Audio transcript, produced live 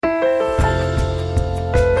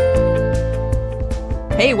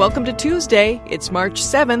Hey, welcome to Tuesday. It's March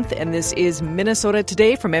 7th, and this is Minnesota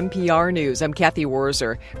Today from NPR News. I'm Kathy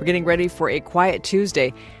Wurzer. We're getting ready for a quiet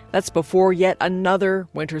Tuesday. That's before yet another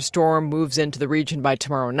winter storm moves into the region by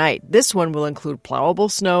tomorrow night. This one will include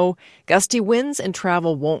plowable snow, gusty winds, and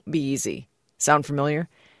travel won't be easy. Sound familiar?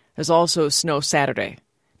 There's also snow Saturday.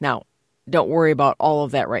 Now, don't worry about all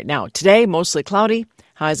of that right now. Today, mostly cloudy,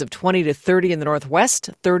 highs of 20 to 30 in the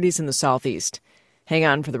northwest, 30s in the southeast. Hang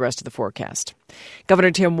on for the rest of the forecast.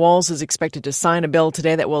 Governor Tim Walz is expected to sign a bill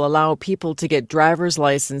today that will allow people to get driver's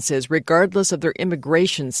licenses regardless of their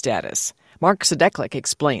immigration status. Mark Sadeklik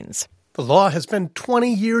explains. The law has been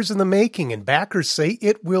 20 years in the making, and backers say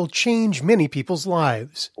it will change many people's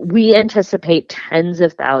lives. We anticipate tens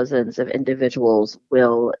of thousands of individuals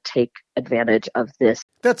will take advantage of this.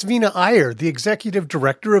 That's Vina Iyer, the executive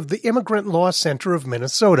director of the Immigrant Law Center of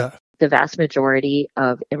Minnesota. The vast majority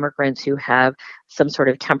of immigrants who have some sort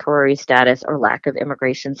of temporary status or lack of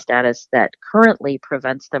immigration status that currently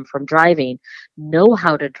prevents them from driving know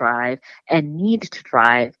how to drive and need to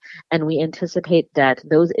drive. And we anticipate that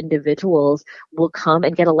those individuals will come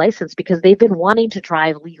and get a license because they've been wanting to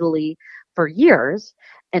drive legally for years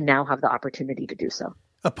and now have the opportunity to do so.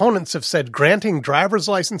 Opponents have said granting driver's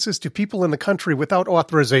licenses to people in the country without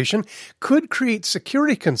authorization could create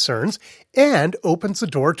security concerns and opens the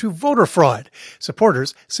door to voter fraud.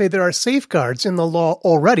 Supporters say there are safeguards in the law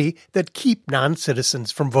already that keep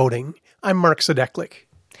non-citizens from voting. I'm Mark Sadeklik.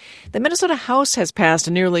 The Minnesota House has passed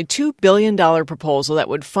a nearly $2 billion proposal that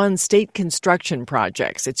would fund state construction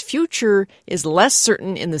projects. Its future is less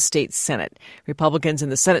certain in the state Senate. Republicans in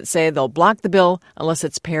the Senate say they'll block the bill unless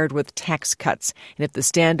it's paired with tax cuts. And if the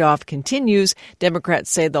standoff continues, Democrats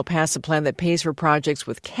say they'll pass a plan that pays for projects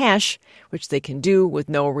with cash, which they can do with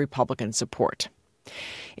no Republican support.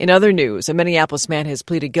 In other news, a Minneapolis man has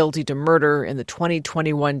pleaded guilty to murder in the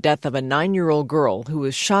 2021 death of a 9-year-old girl who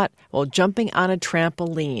was shot while jumping on a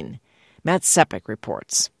trampoline. Matt Sepik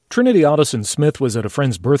reports. Trinity Otteson Smith was at a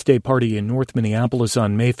friend's birthday party in North Minneapolis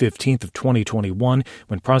on May 15th of 2021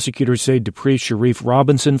 when prosecutors say Dupree Sharif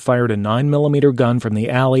Robinson fired a 9mm gun from the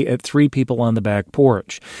alley at 3 people on the back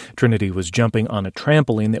porch. Trinity was jumping on a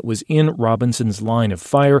trampoline that was in Robinson's line of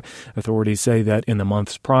fire. Authorities say that in the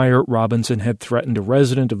months prior, Robinson had threatened a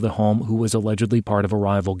resident of the home who was allegedly part of a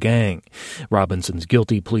rival gang. Robinson's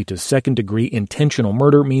guilty plea to second-degree intentional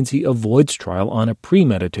murder means he avoids trial on a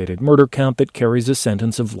premeditated murder count that carries a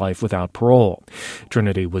sentence of life without parole.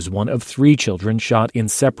 Trinity was one of 3 children shot in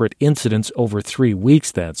separate incidents over 3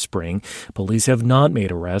 weeks that spring. Police have not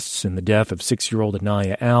made arrests in the death of 6-year-old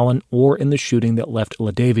Anaya Allen or in the shooting that left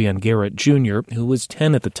LaDavian Garrett Jr., who was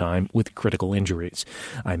 10 at the time, with critical injuries.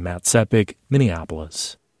 I'm Matt Sepik,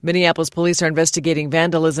 Minneapolis. Minneapolis police are investigating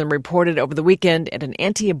vandalism reported over the weekend at an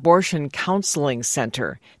anti-abortion counseling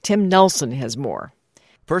center. Tim Nelson has more.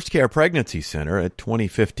 First Care Pregnancy Center at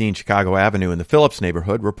 2015 Chicago Avenue in the Phillips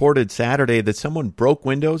neighborhood reported Saturday that someone broke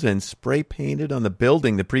windows and spray painted on the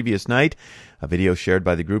building the previous night. A video shared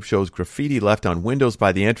by the group shows graffiti left on windows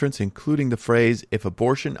by the entrance, including the phrase, "If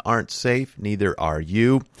abortion aren't safe, neither are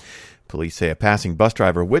you." Police say a passing bus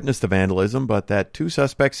driver witnessed the vandalism, but that 2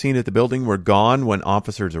 suspects seen at the building were gone when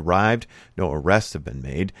officers arrived. No arrests have been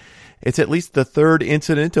made. It's at least the 3rd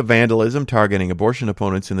incident of vandalism targeting abortion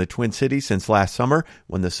opponents in the Twin Cities since last summer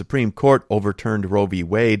when the Supreme Court overturned Roe v.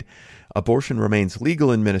 Wade. Abortion remains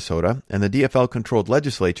legal in Minnesota, and the DFL-controlled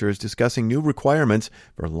legislature is discussing new requirements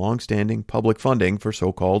for long-standing public funding for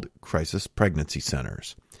so-called crisis pregnancy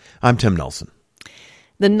centers. I'm Tim Nelson.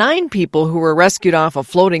 The 9 people who were rescued off a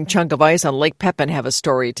floating chunk of ice on Lake Pepin have a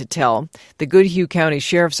story to tell. The Goodhue County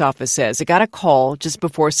Sheriff's Office says it got a call just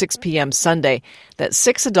before 6 p.m. Sunday that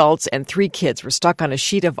 6 adults and 3 kids were stuck on a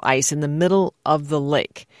sheet of ice in the middle of the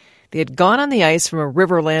lake. They had gone on the ice from a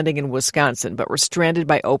river landing in Wisconsin, but were stranded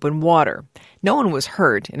by open water. No one was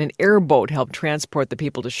hurt, and an airboat helped transport the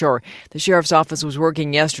people to shore. The Sheriff's Office was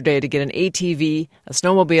working yesterday to get an ATV, a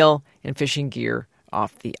snowmobile, and fishing gear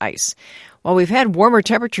off the ice. While we've had warmer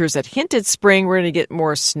temperatures that hint at spring, we're going to get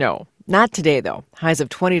more snow. Not today, though. Highs of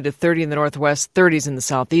 20 to 30 in the northwest, 30s in the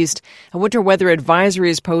southeast. A winter weather advisory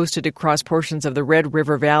is posted across portions of the Red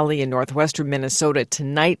River Valley in northwestern Minnesota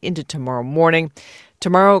tonight into tomorrow morning.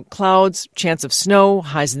 Tomorrow, clouds, chance of snow,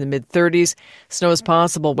 highs in the mid-30s. Snow is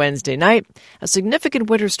possible Wednesday night. A significant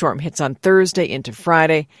winter storm hits on Thursday into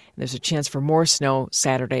Friday, and there's a chance for more snow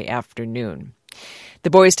Saturday afternoon. The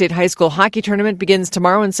Boys State High School hockey tournament begins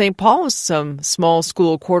tomorrow in St. Paul with some small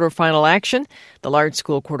school quarterfinal action. The large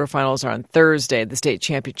school quarterfinals are on Thursday. The state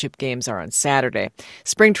championship games are on Saturday.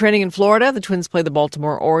 Spring training in Florida. The Twins play the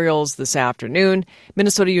Baltimore Orioles this afternoon.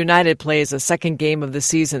 Minnesota United plays a second game of the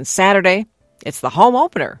season Saturday. It's the home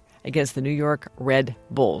opener against the New York Red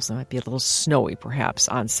Bulls. It might be a little snowy, perhaps,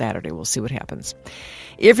 on Saturday. We'll see what happens.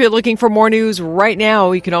 If you're looking for more news right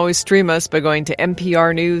now, you can always stream us by going to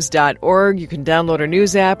nprnews.org. You can download our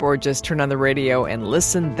news app or just turn on the radio and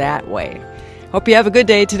listen that way. Hope you have a good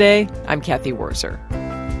day today. I'm Kathy Wurzer.